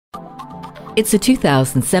It's a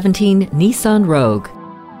 2017 Nissan Rogue.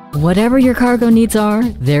 Whatever your cargo needs are,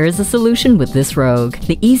 there is a solution with this Rogue.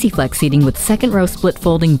 The EasyFlex seating with second row split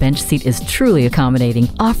folding bench seat is truly accommodating,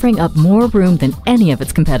 offering up more room than any of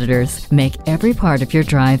its competitors. Make every part of your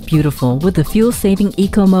drive beautiful with the fuel-saving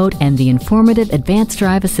Eco Mode and the informative Advanced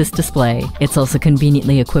Drive Assist display. It's also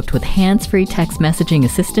conveniently equipped with hands-free text messaging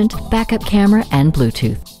assistant, backup camera, and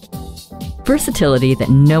Bluetooth. Versatility that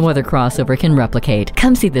no other crossover can replicate.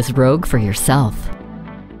 Come see this Rogue for yourself.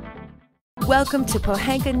 Welcome to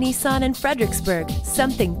Pohanka Nissan in Fredericksburg.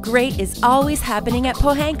 Something great is always happening at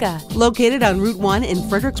Pohanka. Located on Route 1 in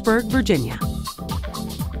Fredericksburg, Virginia.